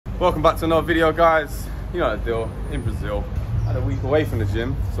Welcome back to another video, guys. You know the deal, in Brazil. I had a week away from the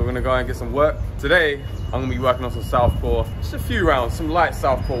gym, so we're gonna go and get some work. Today, I'm gonna be working on some southpaw. Just a few rounds, some light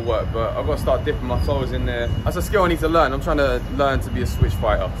southpaw work, but I've gotta start dipping my toes in there. That's a skill I need to learn. I'm trying to learn to be a switch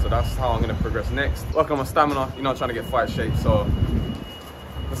fighter, so that's how I'm gonna progress next. Work on my stamina, you know, trying to get fight shape, so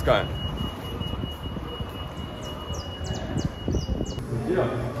let's go.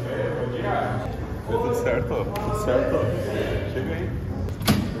 Certo, certo. Chega aí.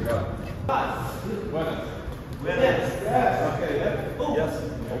 Buenas. Buenas. Okay, yeah. Yes.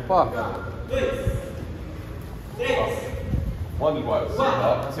 Opa. 2, 3. Wondered why it was so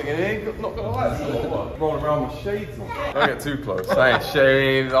dark. I'm thinking, ain't not gonna light or what? Rolling around with shades on. Don't get too close. I ain't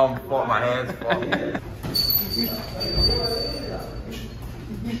shaved. I'm fucked. My hands fucked.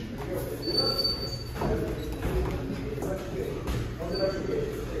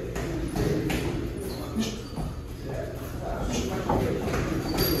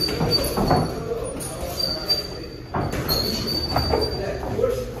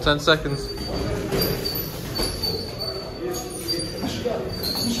 10 seconds.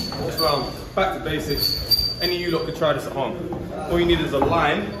 This round, back to basics. Any of you lot could try this at home. All you need is a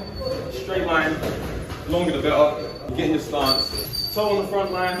line, straight line, longer the better. You get in your stance, toe on the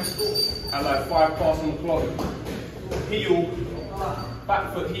front line, at like 5 passes on the clock. Heel,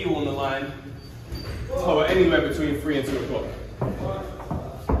 back foot heel on the line, toe anywhere between 3 and 2 o'clock.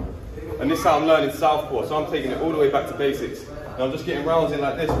 And this is how I'm learning southpaw, so I'm taking it all the way back to basics. And I'm just getting rounds in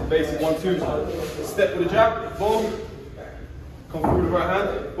like this, basic 1-2. Step with a jab, boom. Come through the right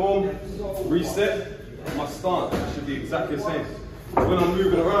hand, boom. Reset. My stance should be exactly the same. When I'm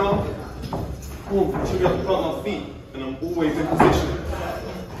moving around, boom, I should be able to plant my feet. And I'm always in position.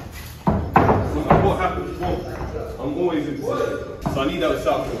 No matter what happens, boom, I'm always in position. So I need that with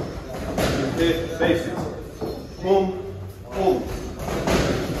southpaw. Here, basics. Boom, boom.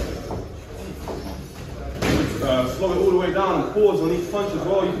 Slow it all the way down and pause on each punch as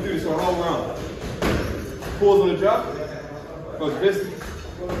well. You can do this for a whole round. Pause on the jab. Goes this.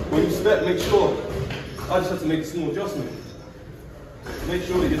 When you step, make sure. I just have to make a small adjustment. Make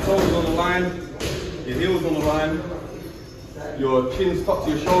sure that your toes are on the line, your heels on the line, your chin's tucked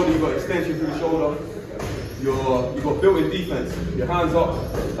to your shoulder, you've got extension through the shoulder. You've got built-in defense. Your hands up,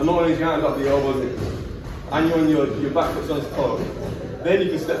 and not only is your hands up, the elbows in. And you're on your back foot's on his toe. Then you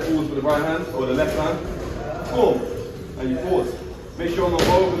can step forwards with the right hand or the left hand. Boom, and you pause. Make sure I'm not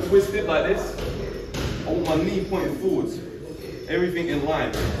over twisted like this. I want my knee pointing forwards. Everything in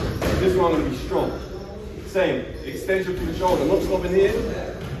line. This one I'm going to be strong. Same, extension to the shoulder, not stopping here.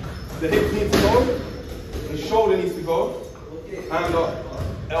 The hip needs to go, the shoulder needs to go. Hand up,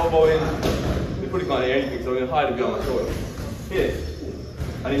 elbow in. You probably can't hear anything, so I'm going to hide it behind my shoulder. Here,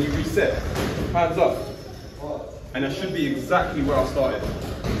 and then you reset. Hands up. And that should be exactly where I started.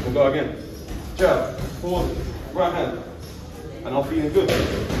 We'll go again. Jab, pause, right hand, and I'm feeling good.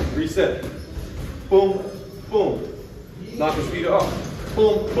 Reset. Boom, boom. Now I can speed it up.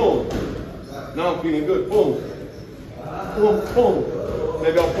 Boom, boom. Now I'm feeling good. Boom, boom, boom.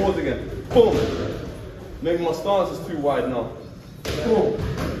 Maybe I'll pause again. Boom. Maybe my stance is too wide now. Boom.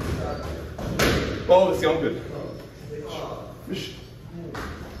 But obviously I'm good.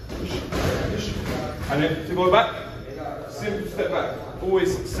 And then to go back, simple step back.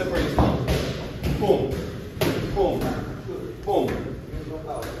 Always separate your stance. Boom, boom, boom,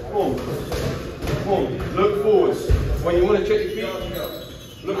 boom, boom. Look forwards. When you want to check your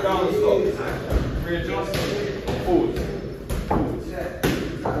feet, look down and stop. Readjust. Forwards. Forwards.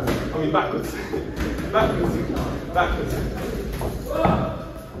 I mean backwards. Backwards. Backwards.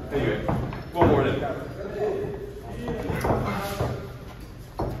 There you go. One more then.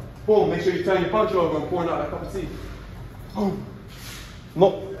 Boom. Make sure you turn your punch over and pour out that cup of tea. Boom.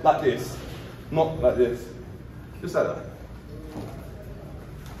 Not like this. Not like this. Just like that.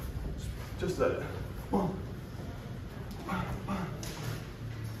 Just like that.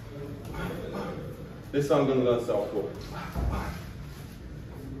 This time I'm going to learn southpaw.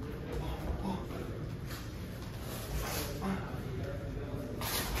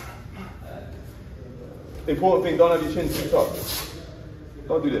 Important thing, don't have your chin too tough.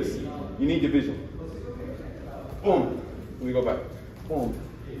 Don't do this. You need your vision. Boom. Let me go back. Boom.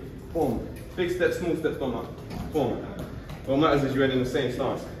 Boom. Big steps, small steps don't matter. Boom. What matters is you're in the same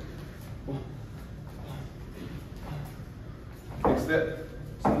stance. Big step,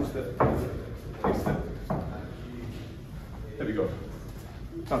 small step, big step. There we go.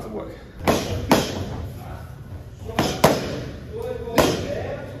 Time to work.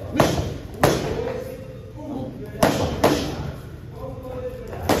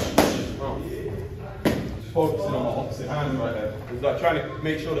 focusing on my opposite hand right there. It's like trying to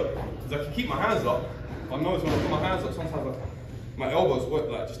make sure that, because I can keep my hands up. I notice when I put my hands up, sometimes my elbows work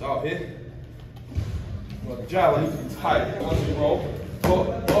like just out here. But the jab, I need to be tight. Once you roll, up,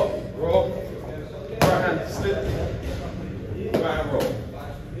 roll. Right hand slip, right hand roll.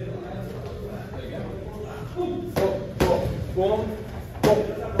 Boom, boom, boom.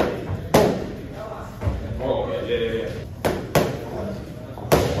 Oh, yeah.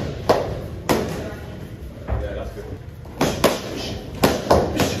 Yeah, that's good.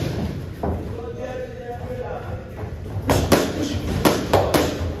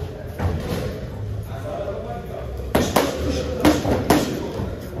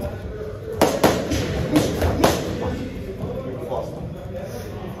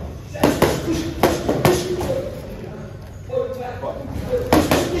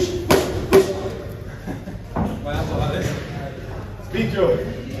 Speed Joe.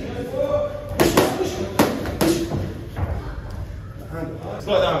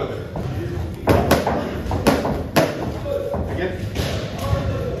 Slow it down a bit. Again.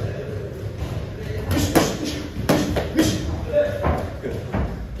 Good.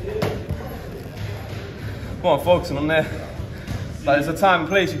 Come on, focusing on there. Like, there's a time and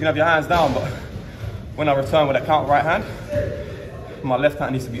place you can have your hands down, but when I return with that counter right hand, my left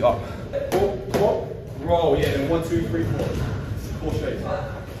hand needs to be up. Roll, yeah, and 1, 2, 3, 4. 4 shapes.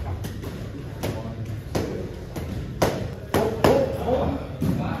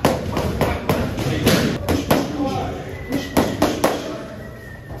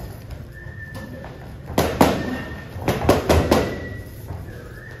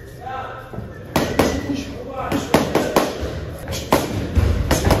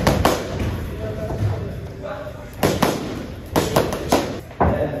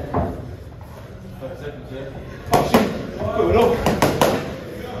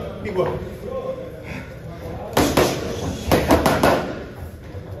 Keep working.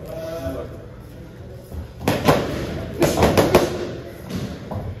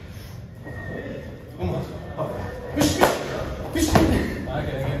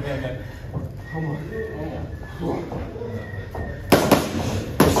 Again. Come on.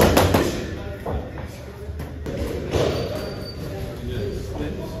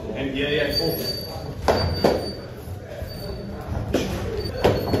 And yeah, focus.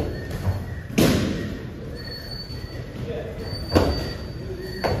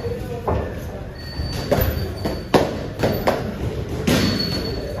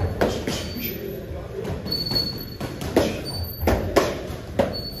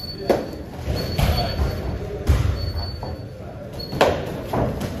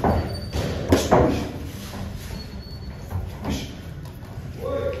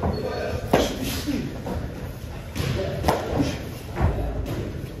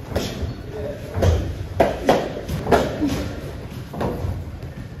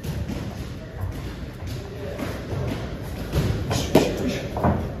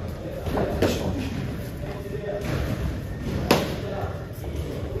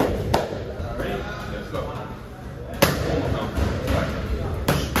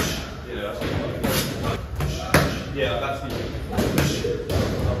 Yeah, that's the.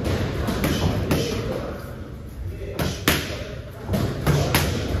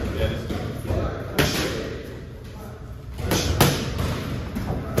 Yeah, this is good.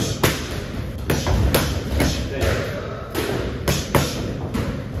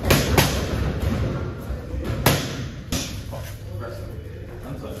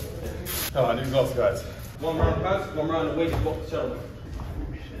 Oh, I need gloves, guys. 1 round pads, 1 round of weight to block the shoulder.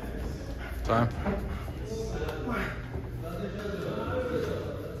 Time.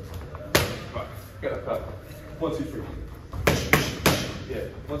 Right, get that pad. 1, 2, 3. Yeah,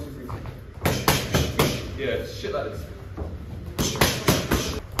 1, 2, 3. Yeah, shit like this.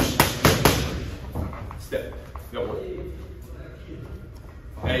 Step. Go away.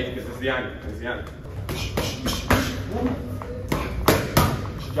 Hey, because there's the angle. There's the angle.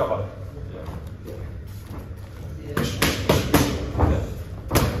 Jump up.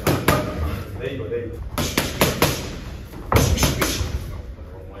 There you go, there you go.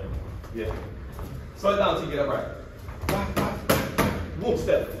 Yeah. Slow it down until you get it right. Walk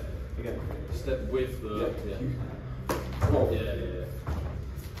step. Again. Step with the. Yeah. Roll. Yeah.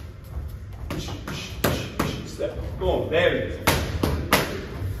 Step. Go on, there it is.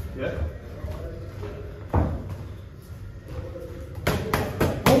 Yeah.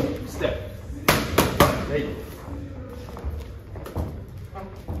 Step. There you go.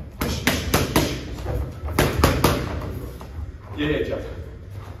 Yeah, jump.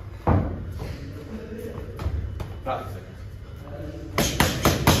 30 seconds.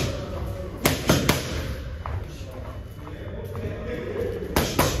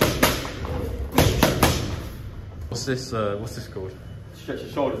 What's this called? Stretch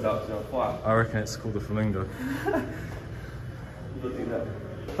your shoulders out to fire. I reckon it's called the flamingo.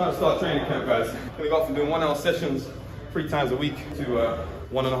 Trying to start training camp, guys. We got from doing 1 hour sessions 3 times a week to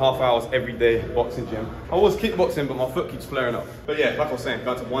 1.5 hours every day boxing gym. I was kickboxing, but my foot keeps flaring up. But yeah, like I was saying,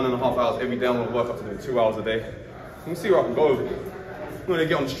 got to 1.5 hours every day. I'm gonna work up to doing 2 hours a day. We'll see where I can go with it. I'm gonna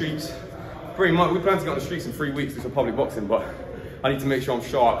get on the streets. Pretty much, we plan to get on the streets in 3 weeks to some public boxing, but I need to make sure I'm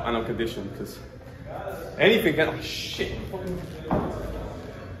sharp and I'm conditioned, because anything can, oh shit.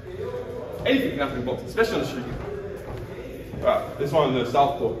 Anything can happen in boxing, especially on the street. Right, this one on the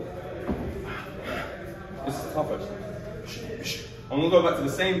southpaw. This is tough actually. I'm gonna go back to the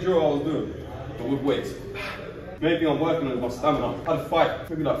same drill I was doing, but with weights. Maybe I'm working on my stamina. I had a fight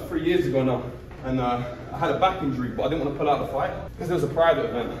maybe like 3 years ago now, and I had a back injury, but I didn't want to pull out the fight because it was a private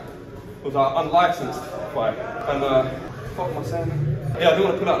event. It was an unlicensed fight, and fuck am I saying? Yeah, I didn't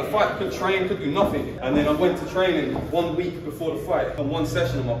want to pull out the fight. Couldn't train, couldn't do nothing. And then I went to training 1 week before the fight. On one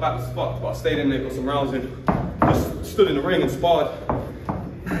session, and my back was fucked, but I stayed in there, got some rounds in, just stood in the ring and sparred.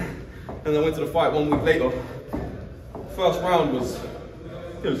 And then went to the fight 1 week later. First round was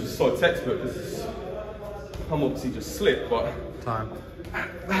just so textbook. I'm obviously just slipped, but time.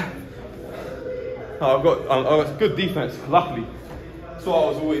 I've got good defense, luckily. That's what I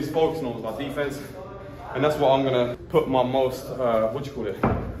was always focusing on, was my defense. And that's what I'm gonna put my most, I'll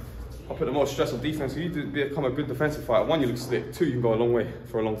put the most stress on defense. You need to become a good defensive fighter. 1, you look slick. 2, you can go a long way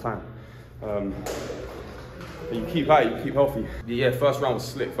for a long time. And you keep at it, you keep healthy. Yeah, first round was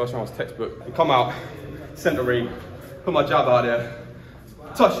slick, first round was textbook. You come out, center ring, put my jab out there,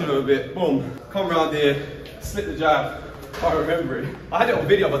 touch it a little bit, boom. Come around there, slip the jab. I remember it. I had it on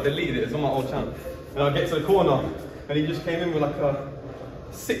video, but deleted it. It's on my old channel. And I get to the corner, and he just came in with like a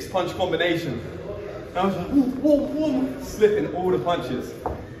 6-punch combination. And I was just boom, boom, boom, slipping all the punches.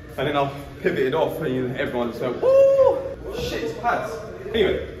 And then I pivoted off, and everyone just went, woo, shit, it's pads.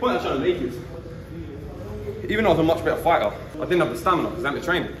 Anyway, point I'm trying to make is, even though I was a much better fighter, I didn't have the stamina because I hadn't been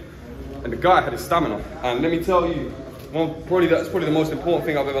training. And the guy had his stamina. And let me tell you, that's probably the most important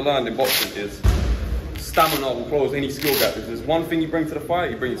thing I've ever learned in boxing is stamina will close any skill gap. If there's one thing you bring to the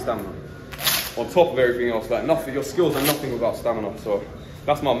fight, you bring your stamina. On top of everything else, like nothing, your skills are nothing without stamina. So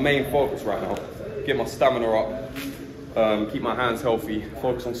that's my main focus right now. Get my stamina up, keep my hands healthy,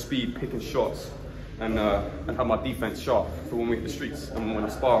 focus on speed, picking shots, and have my defense sharp for when we hit the streets and when I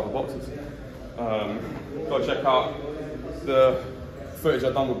spar with the boxers. Go check out the footage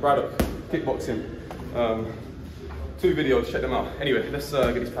I've done with Braddock, kickboxing. 2 videos, check them out. Anyway, let's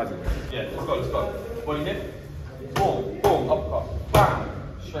get these pads in. Yeah, let's go. Body hit, boom, boom, uppercut, bam,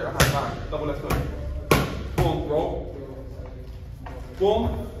 straight right hand, bam, double left hook, boom, roll,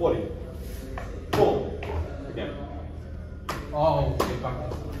 boom, body, boom, again. Oh, get back,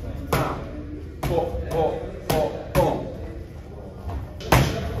 bam, boom, boom, boom, boom.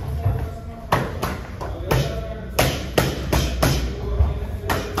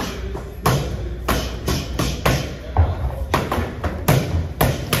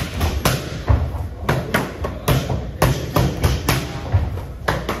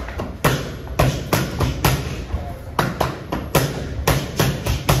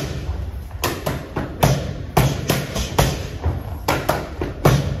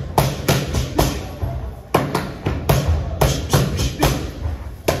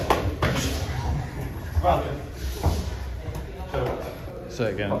 Say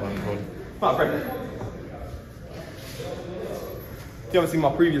it again. Not pregnant. If you haven't seen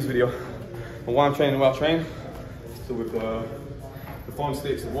my previous video on why I'm training the way I train, so with the foam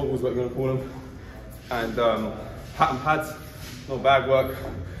sticks, the wobbles, what you're gonna call them, and hat and pads, no bag work.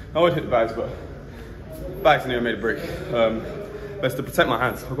 I always hit the bags, but bags never made a break. That's to protect my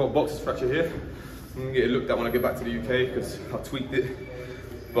hands. I've got a boxer's fracture here. I'm gonna get it looked at when I get back to the UK because I tweaked it.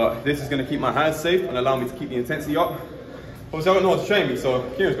 But this is gonna keep my hands safe and allow me to keep the intensity up. Obviously I don't know how to train me, so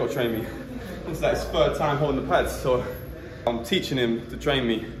Kieran's got to train me. It's like his 3rd time holding the pads, so I'm teaching him to train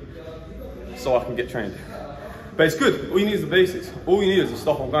me so I can get trained. But it's good, all you need is the basics. All you need is the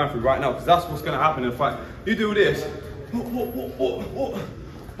stuff I'm going through right now, because that's what's going to happen in a fight. You do this, like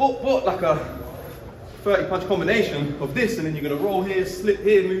a 30-punch combination of this, and then you're going to roll here, slip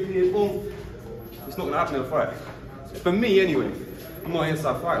here, move here, boom. It's not going to happen in a fight. For me anyway, I'm not an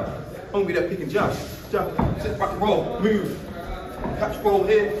inside fighter. I'm going to be there picking jab, sit back, roll, move, catch, roll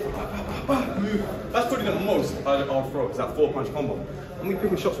here, move. That's probably the most I'll throw, is that 4-punch combo. I'm going to be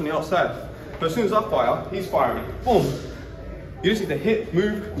picking shots from the outside. But as soon as I fire, he's firing. Boom. You just need to hit,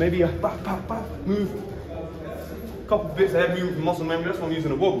 move, maybe a move. A couple of bits of head movement, muscle memory, that's why I'm using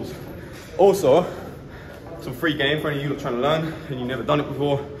the wobbles. Also, some free game for any of you that are trying to learn and you've never done it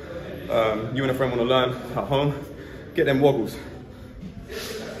before. You and a friend want to learn at home. get them woggles.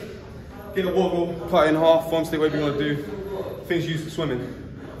 Get a woggle, cut it in half, foam stick, whatever you want to do. Things used for swimming.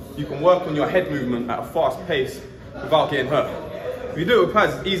 You can work on your head movement at a fast pace without getting hurt. If you do it with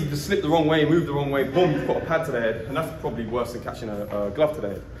pads, it's easy to slip the wrong way, move the wrong way, boom, you've got a pad to the head, and that's probably worse than catching a glove to the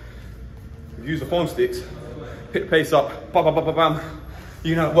head. If you use the foam sticks, pick the pace up, bam, bam, bam, bam, bam.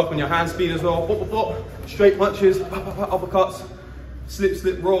 You can work on your hand speed as well, bop, bop, bop. Straight punches, bam, bam, bam, uppercuts, slip,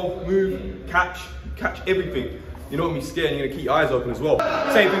 slip, roll, move, catch everything. You don't want to be scared, you're going to keep your eyes open as well.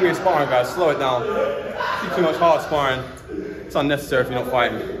 Same thing with sparring, guys, slow it down. Keep too much hard sparring, it's unnecessary if you're not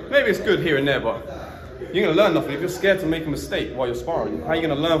fighting. Maybe it's good here and there, but you're going to learn nothing. If you're scared to make a mistake while you're sparring, how are you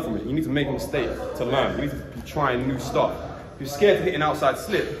going to learn from it? You need to make a mistake to learn. You need to be trying new stuff. If you're scared to hit an outside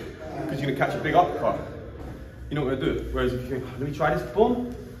slip, because you're going to catch a big uppercut, you're not going to do it. Whereas if you think, let me try this,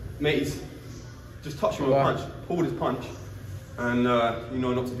 boom, mate, just touch him with a punch, pull this punch, and you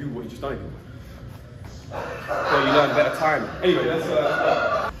know not to do what you just done again. So you learn better time. Anyway, let's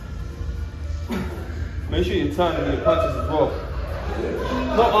make sure you turn them in the punches as well.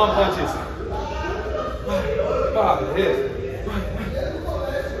 Not arm punches. Bam, here.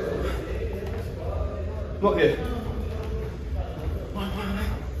 Not here.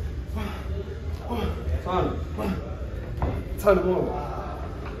 Turn them over.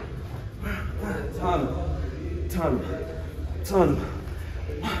 Turn.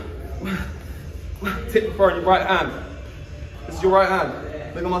 Tip the front of your right hand. This is your right hand.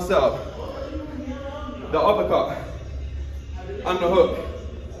 Look at my setup. The uppercut and the hook,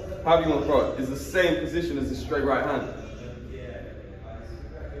 however you want to throw it, is the same position as the straight right hand.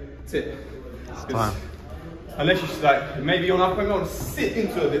 Tip. Unless you like, maybe you want to sit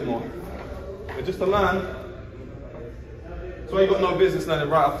into it a bit more. But just to learn, so you got no business learning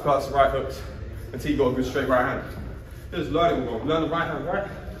right uppercuts, right hooks, until you got a good straight right hand. Just learn it, bro. Learn the right hand, right?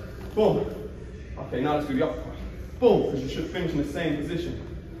 Boom. Okay, now let's do the uppercut. Boom, because you should finish in the same position.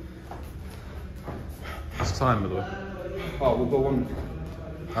 What's time, by the way? Oh, we'll go 1 minute.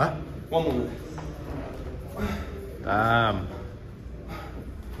 Huh? 1 more minute. Damn.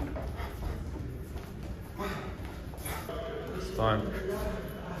 It's time.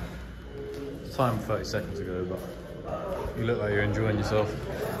 It's time 30 seconds ago, but you look like you're enjoying yourself.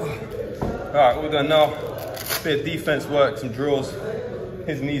 Alright, what we're doing now, a bit of defense work, some drills.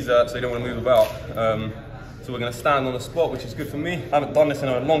 His knees hurt, so you don't want to move about. So we're going to stand on the spot, which is good for me. I haven't done this in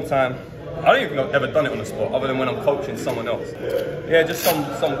a long time. I don't even think I've ever done it on the spot, other than when I'm coaching someone else. Yeah, just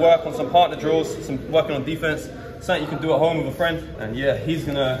some work on some partner drills, some working on defense, something you can do at home with a friend. And yeah, he's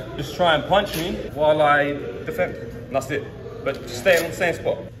going to just try and punch me while I defend. And that's it. But just stay on the same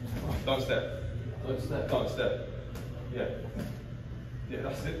spot. Don't step. Don't step. Don't step. Yeah. Yeah,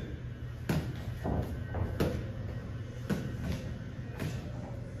 that's it.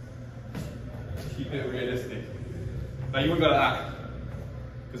 Keep it realistic. Now you wouldn't go like that,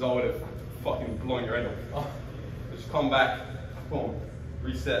 because I would have fucking blown your head off. So just come back, boom,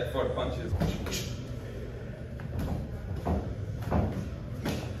 reset, throw the punches.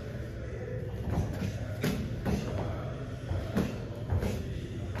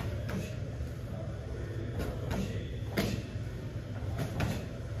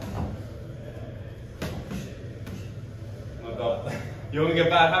 You're gonna get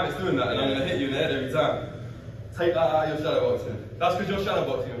bad habits doing that, and I'm gonna hit you in the head every time. Take that out of your shadow boxing. That's because you're shadow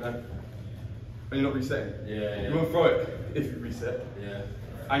boxing, man. And you're not resetting. Yeah. You won't throw it if you reset. Yeah.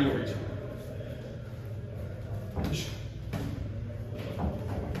 And you'll reach.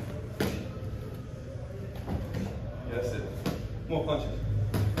 Yeah, that's it. More punches.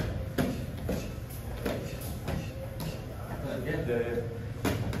 Yeah.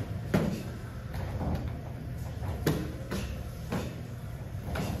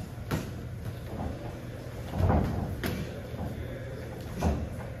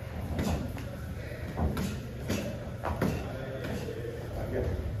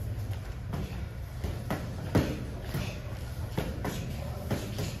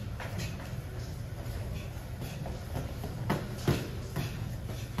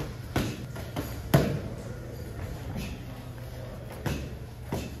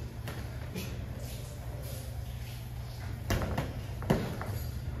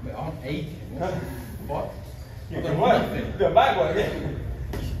 I'm 8. What? You can work. Do a back work, yeah.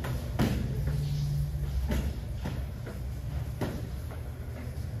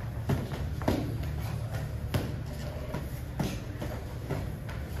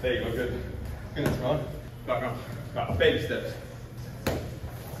 There you go, good. Goodness, man. Back on. Right, baby steps.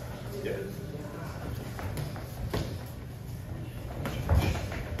 Yeah.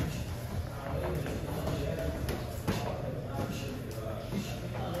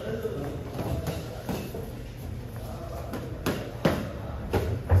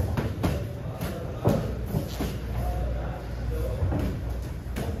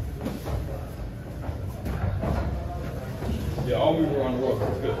 go around the road.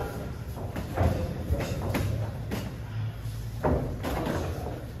 It's good.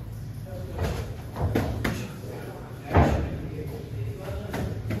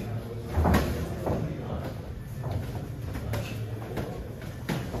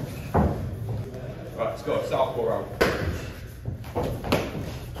 Right, let's go. Southpaw round.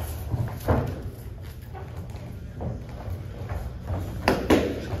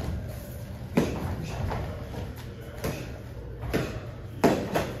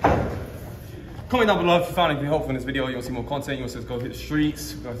 Comment down below if you found anything helpful in this video. You want to see more content, you want to go hit the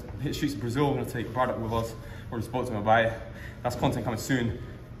streets. Go hit the streets of Brazil. We're going to take Brad up with us. Already spoke to him about it. That's content coming soon.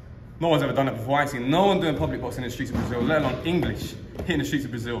 No one's ever done it before. I ain't seen no one doing public boxing in the streets of Brazil, let alone English, hitting the streets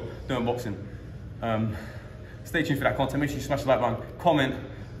of Brazil, doing boxing. Stay tuned for that content. Make sure you smash the like button, comment,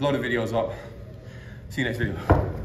 blow the videos up. See you next video.